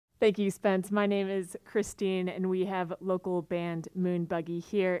Thank you, Spence. My name is Christine, and we have local band Moon Buggy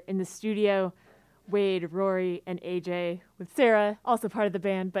here in the studio. Wade, Rory, and AJ, with Sarah, also part of the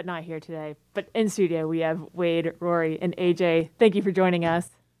band, but not here today. But in studio, we have Wade, Rory, and AJ. Thank you for joining us.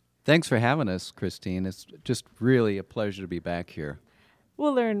 Thanks for having us, Christine. It's just really a pleasure to be back here.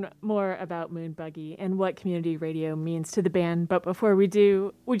 We'll learn more about Moon Buggy and what community radio means to the band. But before we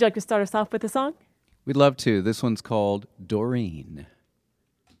do, would you like to start us off with a song? We'd love to. This one's called Doreen.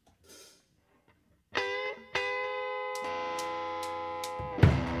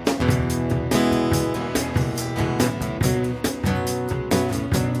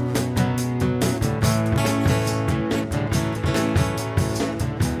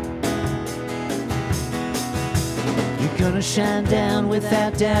 Gonna shine down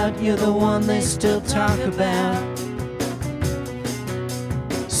without doubt. You're the one they still talk about.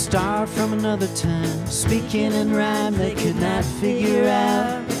 Star from another time, speaking in rhyme they could not figure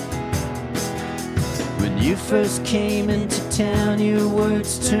out. When you first came into town, your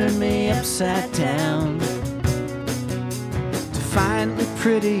words turned me upside down. Defiantly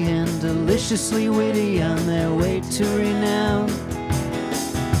pretty and deliciously witty, on their way to renown.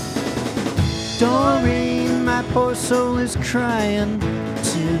 Doreen, my poor soul is crying.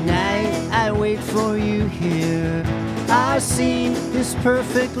 Tonight I wait for you here. Our scene is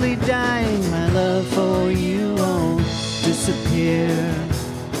perfectly dying. My love for you won't disappear.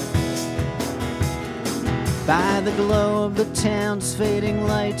 By the glow of the town's fading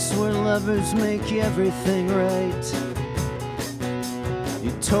lights, where lovers make everything right.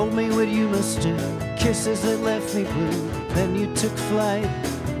 You told me what you must do, kisses that left me blue, then you took flight.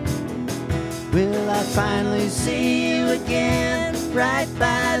 Will I finally see you again, right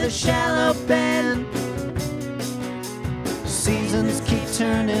by the shallow bend? Seasons keep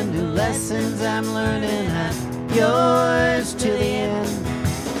turning, new lessons I'm learning. I'm yours to the end.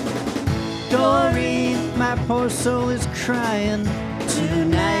 Doreen, my poor soul is crying.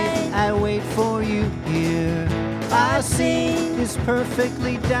 Tonight I wait for you here. Our scene is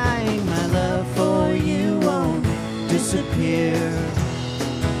perfectly dying. My love for you won't disappear.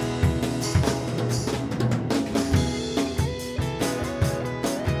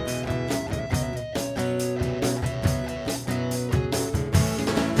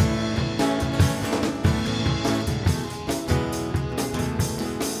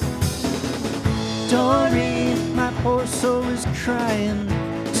 Doreen, my poor soul is crying.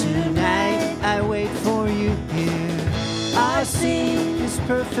 Tonight I wait for you here. Our scene is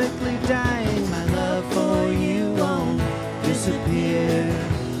perfectly dying. My love for you won't disappear.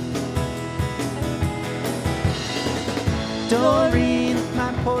 Doreen,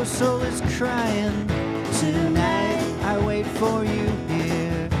 my poor soul is crying. Tonight I wait for you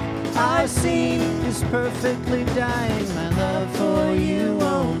here. Our scene is perfectly dying. My love for you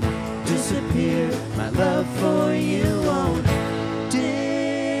won't disappear. My love for you won't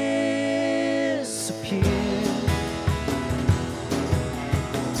disappear.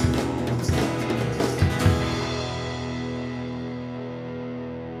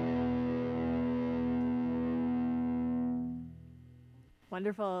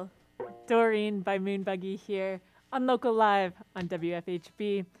 Wonderful. Doreen by Moon Buggy here on Local Live on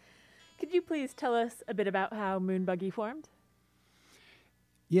WFHB. Could you please tell us a bit about how Moon Buggy formed?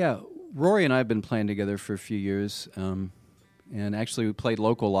 Yeah, Rory and I have been playing together for a few years, and actually we played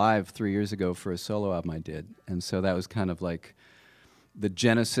Local Live 3 years ago for a solo album I did, and so that was kind of like the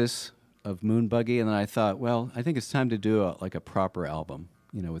genesis of Moon Buggy, and then I thought, well, I think it's time to do a proper album,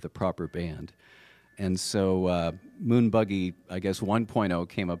 with a proper band. And so Moon Buggy, I guess 1.0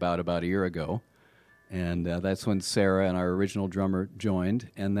 came about a year ago, and that's when Sarah and our original drummer joined,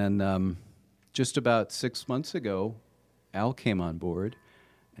 and then just about 6 months ago, Al came on board.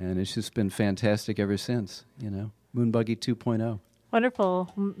 And it's just been fantastic ever since, Moon Buggy 2.0.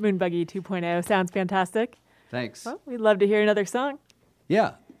 Wonderful. Moon Buggy 2.0 sounds fantastic. Thanks. Well, we'd love to hear another song.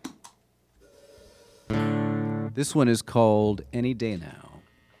 Yeah. This one is called Any Day Now.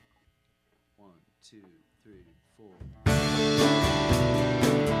 1, 2, 3, 4.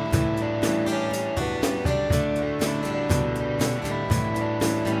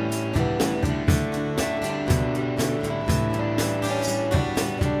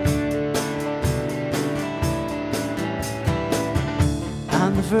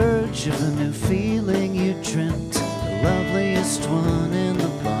 On the verge of a new feeling, you dreamt the loveliest one in the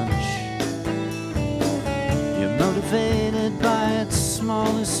bunch. You're motivated by its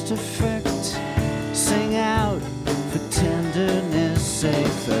smallest effect. Sing out for tenderness, say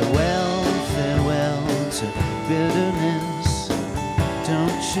farewell, farewell to bitterness.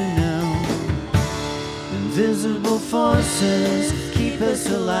 Don't you know, invisible forces keep us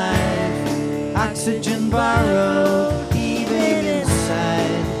alive. Oxygen borrowed, even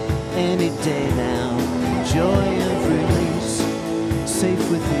inside. Any day now, joy of release,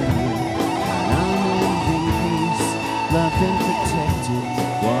 safe within you. Unending peace, loved and protected,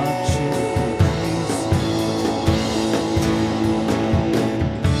 watch it release.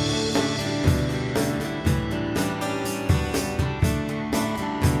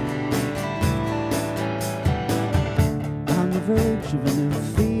 On the verge of a new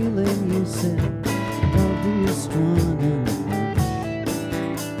feeling, you said, ugliest one in the bunch.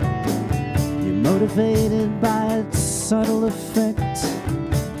 You're motivated by its subtle effect.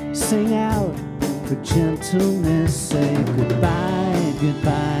 Sing out for gentleness, say goodbye,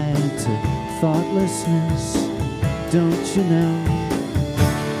 goodbye to thoughtlessness. Don't you know?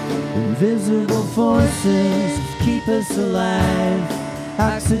 Invisible forces keep us alive.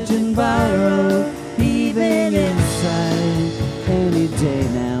 Oxygen borrowed, heaving inside. Any day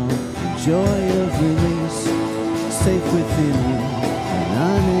now, the joy of release, safe within you, an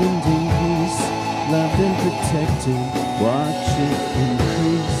unending peace, loved and protected, watch it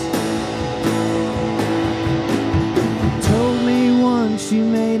increase. You told me once you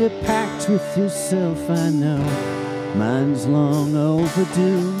made a pact with yourself, I know, mine's long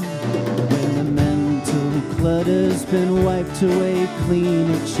overdue. When the mental clutter's been wiped away clean,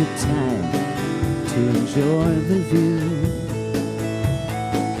 it's your time to enjoy the view.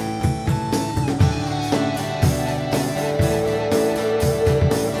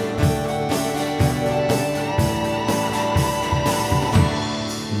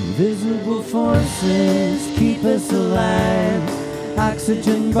 Invisible forces keep us alive.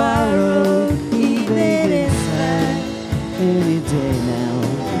 Oxygen borrowed, heaving inside. Any day now,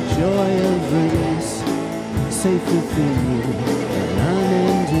 the joy of release, safe within you, an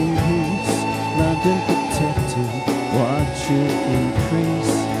unending peace, loved and protected, watch it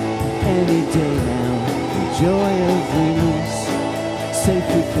increase. Any day now, the joy of release, safe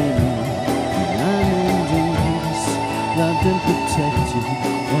within you, an unending peace, loved and protected,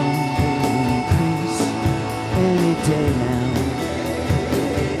 one day increase. Any day now,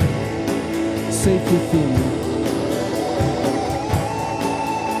 safe within you.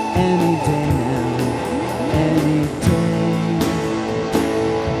 Any day now, any day.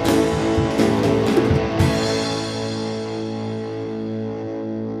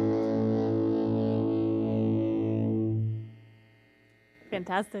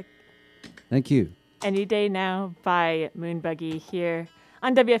 Fantastic. Thank you. Any Day Now by Moon Buggy here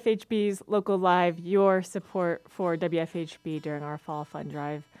on WFHB's Local Live. Your support for WFHB during our Fall Fund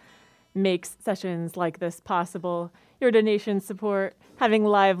Drive makes sessions like this possible. Your donation support, having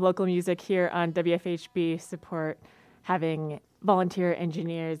live local music here on WFHB support, having volunteer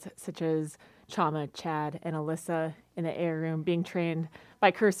engineers such as Chama, Chad, and Alyssa in the air room being trained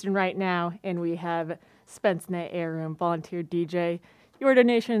by Kirsten right now, and we have Spence in the air room, volunteer DJ. Your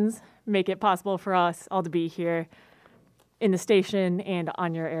donations make it possible for us all to be here in the station and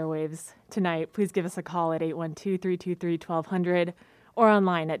on your airwaves tonight. Please give us a call at 812-323-1200 or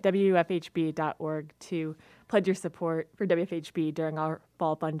online at wfhb.org to pledge your support for WFHB during our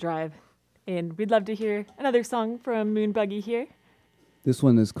Fall Fund Drive. And we'd love to hear another song from Moon Buggy here. This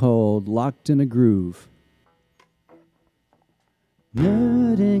one is called Locked in a Groove.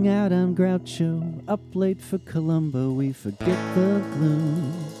 Nerding out on Groucho, up late for Columbo, we forget the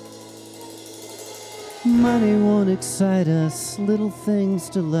gloom. Money won't excite us, little things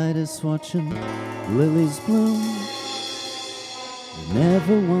delight us, watching lilies bloom. We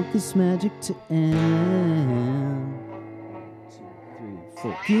never want this magic to end. 2,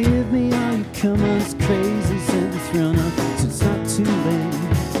 3, 4. Give me all your come-ons, crazy sentence run up, so it's not too late.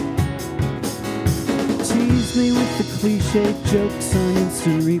 Tease me with the cliche jokes on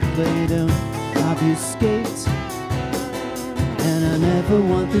instant replay, don't obfuscate. And I never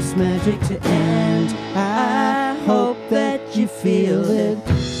want this magic to end. I hope that you feel it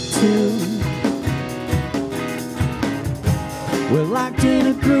too. We're locked in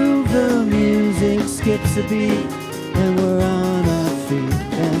a groove, the music skips a beat, and we're on our feet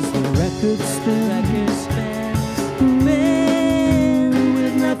as the record spins. Man,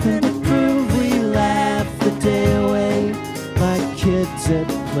 with nothing to prove, we laugh the day away like kids at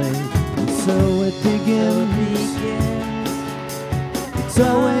play. And so it begins. It's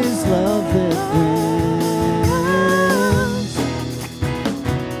always love that wins.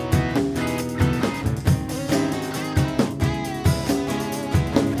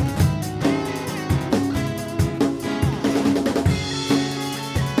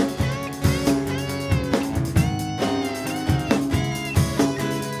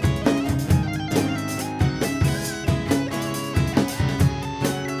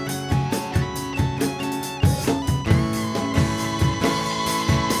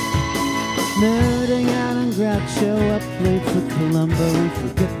 not show up late for Columbo, we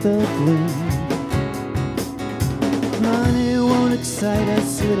forget the gloom. Money won't excite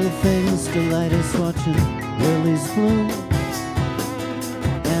us, little things delight us, watching lilies bloom.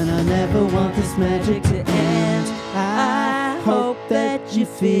 And I never want this magic to end. I hope that you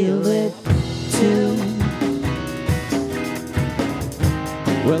feel it too.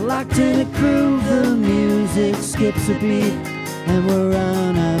 We're locked in a groove, the music skips a beat, and we're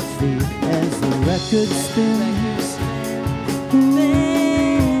on our feet as the record spins.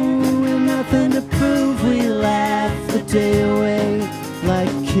 Ooh, with nothing to prove, we laugh the day away like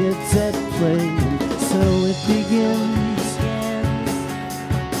kids at play. So it begins.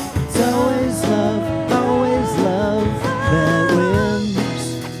 It's always love that wins.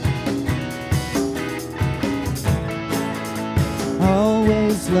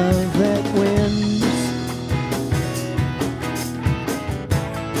 Always love that wins.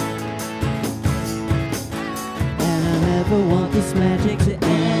 And I never want this magic to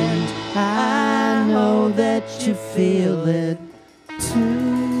end. I know that you feel it too.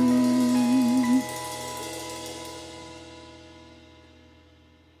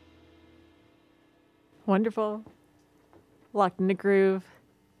 Wonderful. Locked in the Groove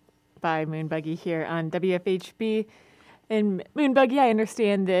by Moon Buggy here on WFHB. And Moon Buggy, I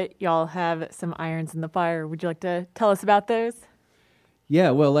understand that y'all have some irons in the fire. Would you like to tell us about those? Yeah,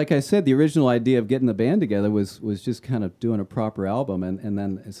 well, like I said, the original idea of getting the band together was just kind of doing a proper album, and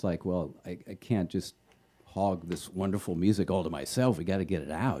then it's like, well, I can't just hog this wonderful music all to myself. We got to get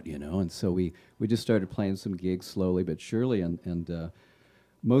it out, you know. And so we just started playing some gigs slowly but surely, and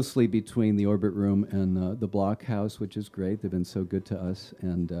mostly between the Orbit Room and the Blockhouse, which is great. They've been so good to us,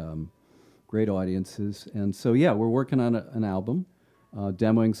 and great audiences. And so, yeah, we're working on an album,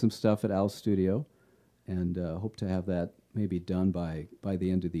 demoing some stuff at Al's studio, and hope to have that maybe done by the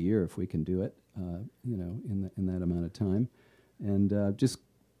end of the year if we can do it, you know, in that amount of time. And just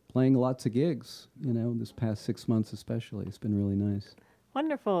playing lots of gigs, you know, this past 6 months especially. It's been really nice.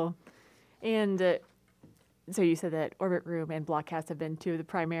 Wonderful. And so you said that Orbit Room and Blockhouse have been two of the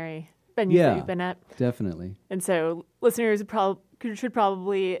primary venues that you've been at. Definitely. And so listeners should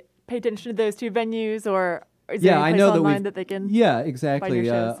probably pay attention to those two venues, or is there any place online that they can exactly. find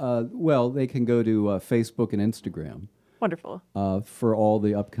your shows? Well, they can go to Facebook and Instagram. Wonderful. For all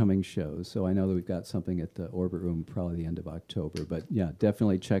the upcoming shows. So I know that we've got something at the Orbit Room probably the end of October. But yeah,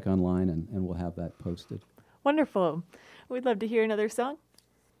 definitely check online and we'll have that posted. Wonderful. We'd love to hear another song.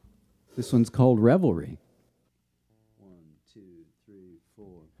 This one's called Revelry. 1, 2, 3,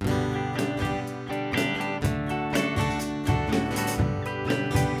 4.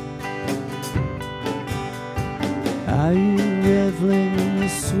 Are you reveling in the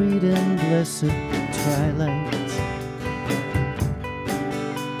sweet and blessed twilight?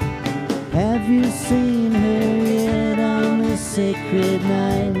 Have you seen her yet on this sacred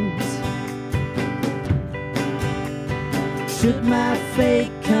night? Should my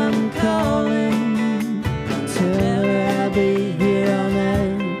fate come calling, tell her I'll be here all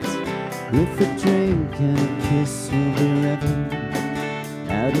night. With a drink and a kiss, we'll be reveling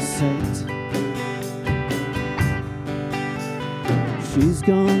out of sight. She's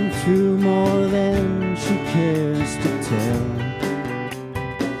gone through more than she cares to tell.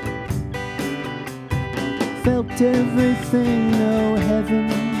 Felt everything, no heaven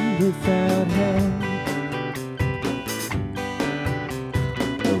without hell.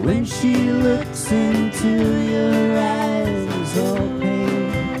 But when she looks into your eyes, all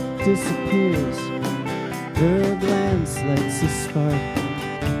pain disappears. Her glance lights a spark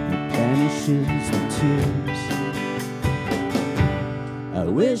that vanishes with tears. I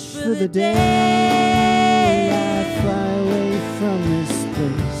wish for the day I fly away from this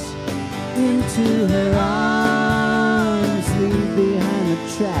place, into her arms, leave behind a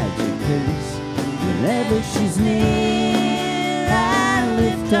tragic pace. Whenever she's near, I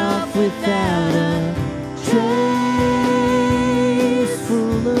lift off without a trace,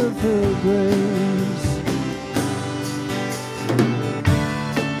 full of her grace.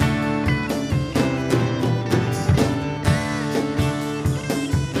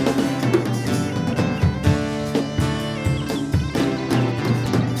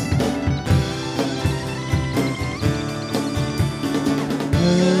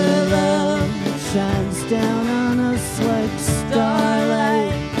 Down on us like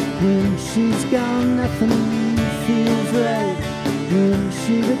starlight. When she's gone, nothing feels right. When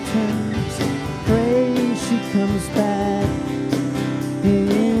she returns, pray she comes back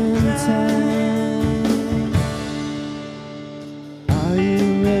in time. Are you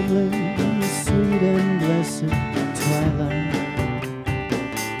reveling in the sweet and blessed twilight?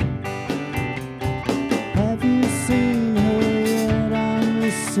 Have you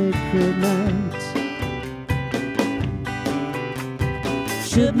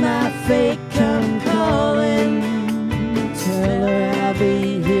should my fate come calling, tell her I'll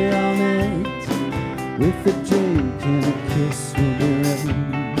be here all night. With a drink and a kiss, we'll be running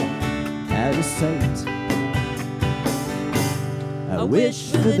out of sight. I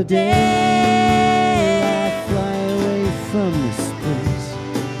wish for the day I fly away from this place,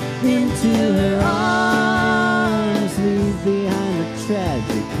 into her arms, leave behind a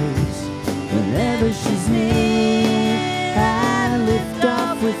tragic place. Whenever she's near, I lift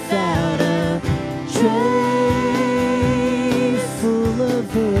off without a trace, full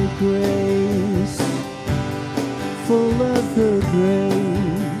of her grace, full of her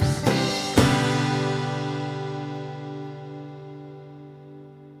grace.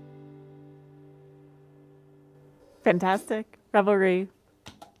 Fantastic. Revelry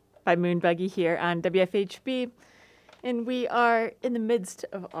by Moon Buggy here on WFHB. And we are in the midst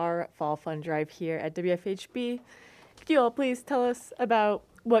of our Fall Fun Drive here at WFHB. Could you all please tell us about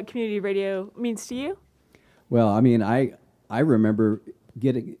what community radio means to you? Well, I mean, I remember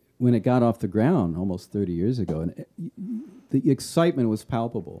when it got off the ground almost 30 years ago, and the excitement was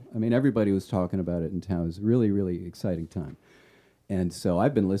palpable. I mean, everybody was talking about it in town. It was a really, really exciting time. And so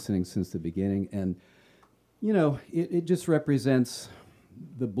I've been listening since the beginning, and you know, it just represents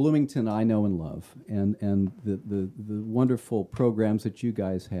the Bloomington I know and love, and the wonderful programs that you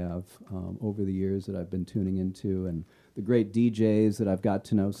guys have over the years that I've been tuning into, and the great DJs that I've got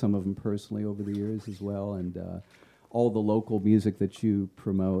to know, some of them personally over the years as well, and all the local music that you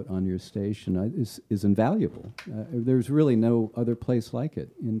promote on your station is invaluable. There's really no other place like it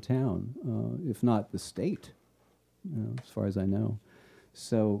in town, if not the state, as far as I know.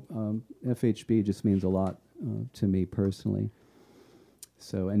 So FHB just means a lot to me personally.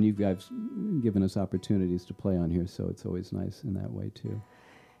 So, and you guys given us opportunities to play on here, so it's always nice in that way too.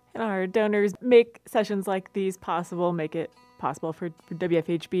 And our donors make sessions like these possible, make it possible for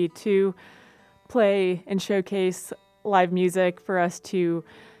WFHB to play and showcase live music, for us to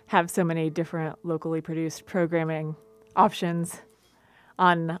have so many different locally produced programming options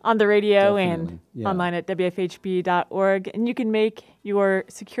on the radio. Definitely. And online at WFHB.org. And you can make your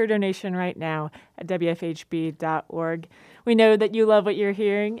secure donation right now at WFHB.org. We know that you love what you're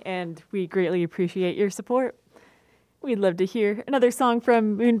hearing, and we greatly appreciate your support. We'd love to hear another song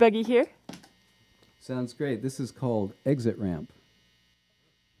from Moon Buggy here. Sounds great. This is called Exit Ramp.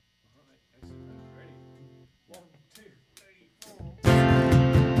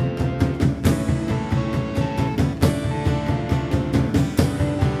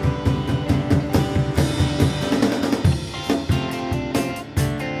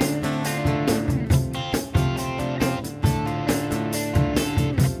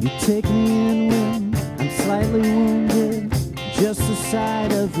 Take me in when I'm slightly wounded, just the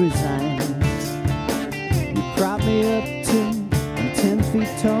sight of resigning. You prop me up till I'm 10 feet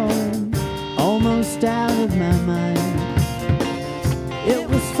tall and almost out of my mind. It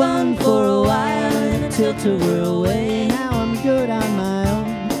was fun for a while until to wear away. Now I'm good on my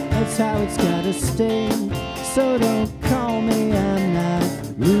own, that's how it's gotta stay. So don't call me, I'm not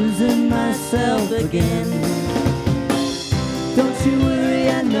losing myself again. Don't you worry,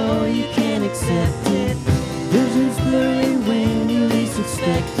 I know you can't accept it. Vision's blurry when you least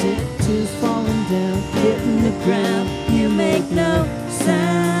expect it. Tears falling down, hitting the ground. You make no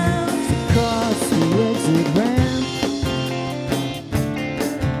sounds across the exit ramp.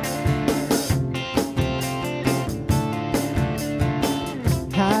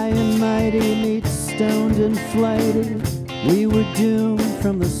 High and mighty meets stoned and flighty. We were doomed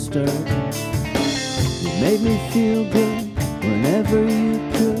from the start. It made me feel good whenever you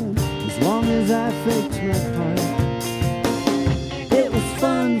could, as long as I faked my part. It was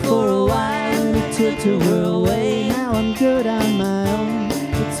fun for a while until to whirl away. Now I'm good on my own,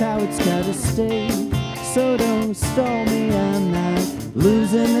 that's how it's gotta stay. So don't stall me, I'm not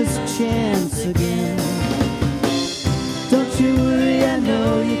losing this chance again. Don't you worry, I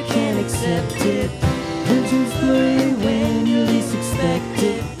know you can't accept it. Vision's blurry when you least expect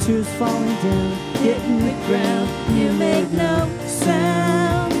it. Tears falling down, hitting the ground. You make no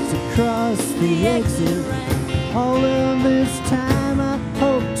sounds across the exit ramp. All of this time I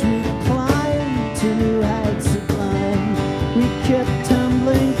hoped we'd climb to new heights sublime. We kept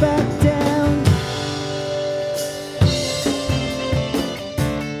tumbling back down.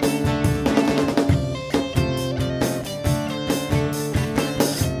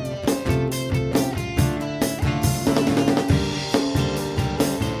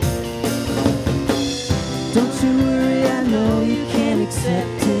 Don't you worry, I know you can't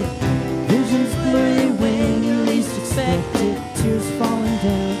accept it. Vision's blurry when you least expect it. Tears falling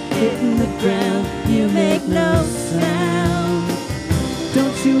down, hitting the ground. You make no sound. Don't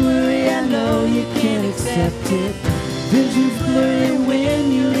you worry, I know you can't accept it. Visions blurry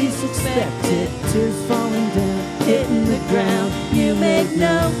when you least expect it. Tears falling down, hitting the ground. You make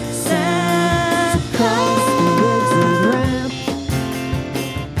no sound. Cross the exit ramp.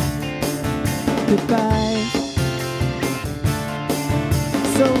 Goodbye.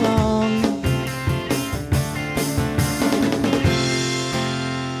 So long.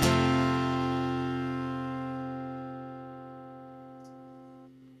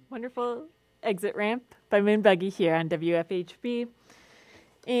 Wonderful Exit Ramp by Moon Buggy here on WFHB.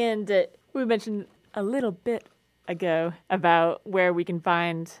 And we mentioned a little bit ago about where we can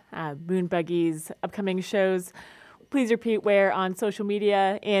find Moon Buggy's upcoming shows. Please repeat where on social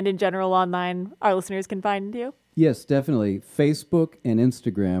media and in general online our listeners can find you. Yes, definitely. Facebook and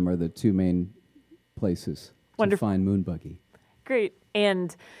Instagram are the two main places to find Moon Buggy. Great.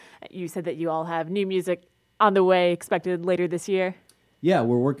 And you said that you all have new music on the way, expected later this year. Yeah,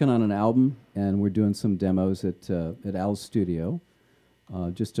 we're working on an album, and we're doing some demos at Al's studio,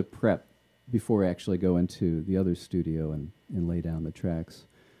 just to prep before we actually go into the other studio and lay down the tracks,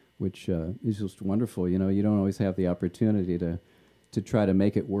 which is just wonderful. You know, you don't always have the opportunity to try to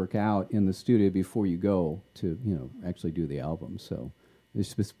make it work out in the studio before you go to, you know, actually do the album. So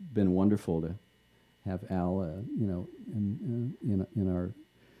it's just been wonderful to have Al, you know,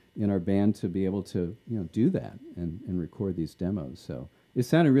 in our band to be able to, you know, do that and record these demos. So it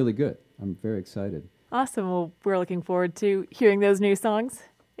sounded really good. I'm very excited. Awesome. Well, we're looking forward to hearing those new songs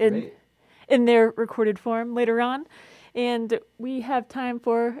in their recorded form later on. And we have time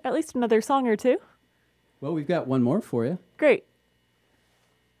for at least another song or two. Well, we've got one more for you. Great.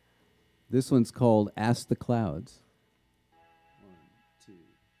 This one's called Ask the Clouds. 1, 2,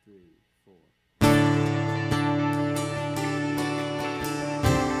 3, 4.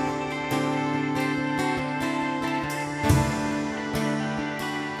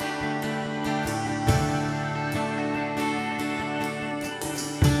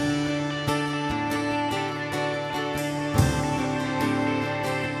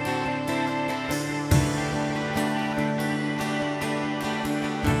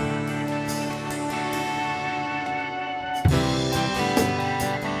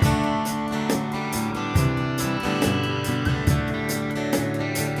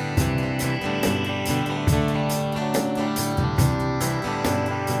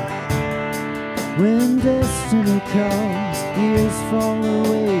 When destiny calls, years fall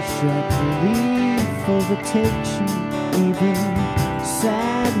away, sharp relief overtakes you. Even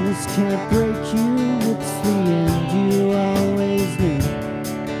sadness can't break you, it's the end you always knew.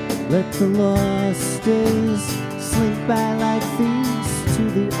 Let the lost days slink by like thieves to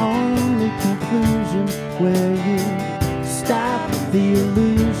the only conclusion where you stop the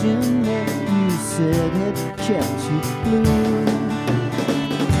illusion that you said had kept you blue.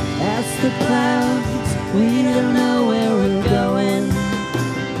 Ask the clouds, we don't know where we're going.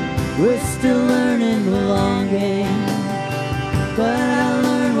 We're still learning the long game, but I'll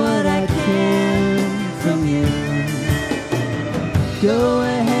learn what I can from you. Go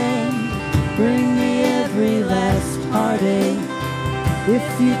ahead, bring me every last heartache.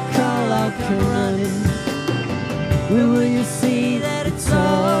 If you call, I'll come running. When will you see that it's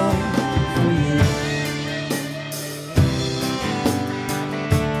all for you?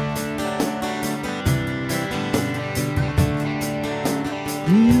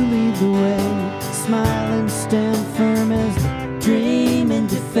 You lead the way, smile and stand firm as dreaming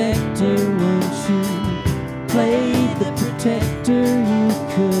defector. Won't you play the protector? You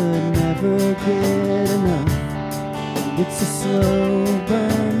could never get enough. It's a slow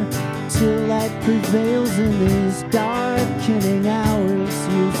burn till light prevails in these darkening hours.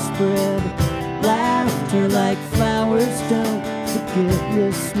 You spread laughter like flowers. Don't forget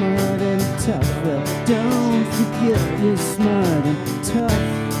you're smart and tough. Well, don't forget you're smart and tough.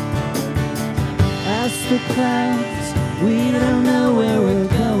 Ask the clouds, we don't know where we're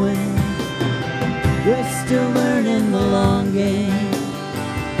going. We're still learning the long game,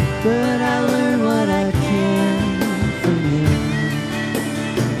 but I'll learn what I can from you.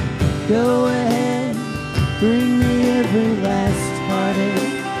 Go ahead, bring me every last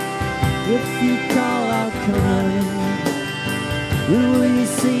heartache. If you call, I'll come running. When will you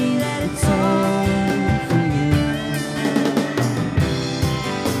see that it's all for you?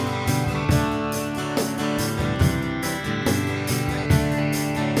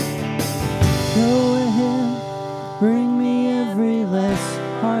 Go ahead, bring me every last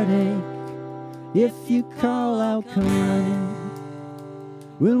heartache. If you call, I'll come running.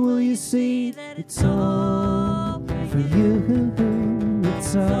 When will you see that it's all for you?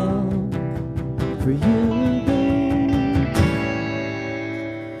 It's all for you.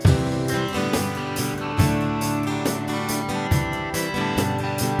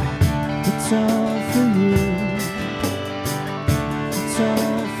 It's all for you. It's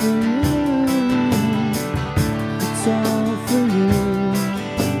all for you. It's all for you.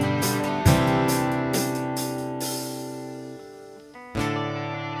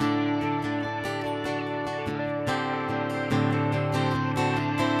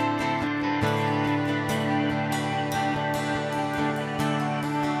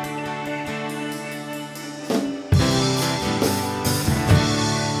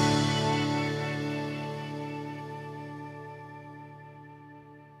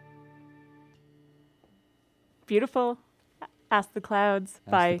 Beautiful. Ask the Clouds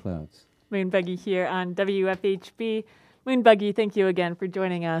Ask by the Clouds. Moon Buggy here on WFHB. Moon Buggy, thank you again for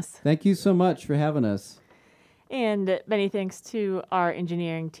joining us. Thank you so much for having us. And many thanks to our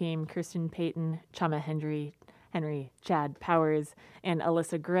engineering team, Kirsten Payton, Chama Henry, Chad Powers, and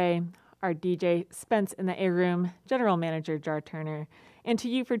Alyssa Gray, our DJ, Spence in the A Room, General Manager Jar Turner, and to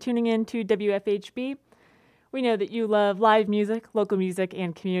you for tuning in to WFHB. We know that you love live music, local music,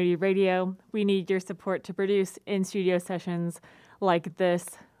 and community radio. We need your support to produce in-studio sessions like this,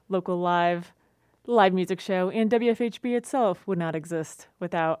 local live music show, and WFHB itself would not exist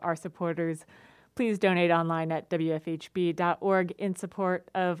without our supporters. Please donate online at wfhb.org in support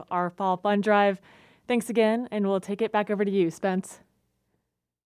of our Fall Fund Drive. Thanks again, and we'll take it back over to you, Spence.